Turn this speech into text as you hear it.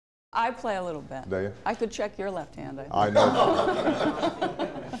I play a little bit. Do you? I could check your left hand. I know.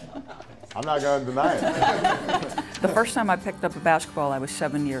 I'm not going to deny it. The first time I picked up a basketball, I was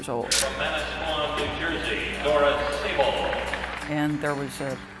 7 years old. From Manasquan, New Jersey, Doris Burke. And there was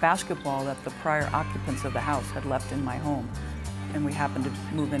a basketball that the prior occupants of the house had left in my home. And we happened to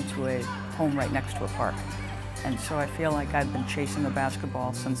move into a home right next to a park. And so I feel like I've been chasing a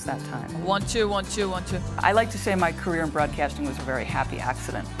basketball since that time. 1-2, 1-2, 1-2. I like to say my career in broadcasting was a very happy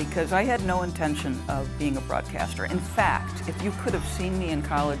accident because I had no intention of being a broadcaster. In fact, if you could have seen me in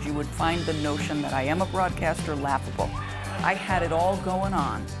college, you would find the notion that I am a broadcaster laughable. I had it all going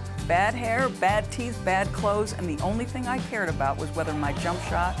on. Bad hair, bad teeth, bad clothes, and the only thing I cared about was whether my jump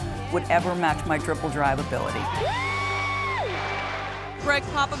shot would ever match my dribble drive ability. Greg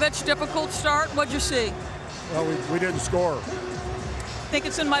Popovich, difficult start. What'd you see? Well, we didn't score. Think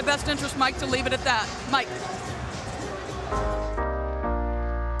it's in my best interest, Mike, to leave it at that. Mike.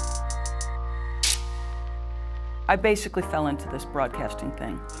 I basically fell into this broadcasting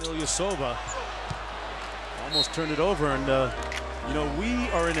thing. Ilyasova almost turned it over, and we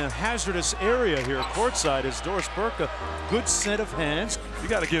are in a hazardous area here courtside as Doris Burke, a good set of hands. You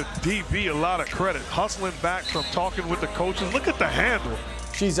got to give DB a lot of credit, hustling back from talking with the coaches. Look at the handle.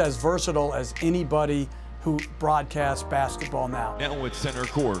 She's as versatile as anybody who broadcasts basketball now. Now it's center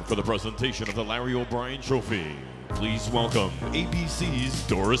court for the presentation of the Larry O'Brien Trophy. Please welcome ABC's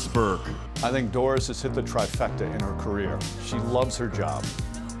Doris Burke. I think Doris has hit the trifecta in her career. She loves her job.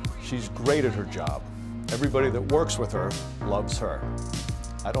 She's great at her job. Everybody that works with her loves her.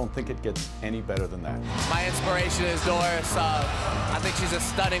 I don't think it gets any better than that. My inspiration is Doris. I think she's a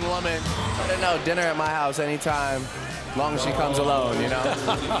stunning woman. I don't know, dinner at my house anytime, as long as she comes alone, you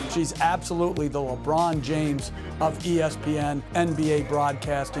know? She's absolutely the LeBron James of ESPN, NBA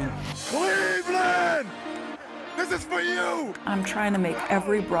broadcasting. Cleveland! This is for you! I'm trying to make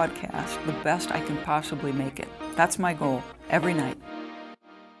every broadcast the best I can possibly make it. That's my goal, every night.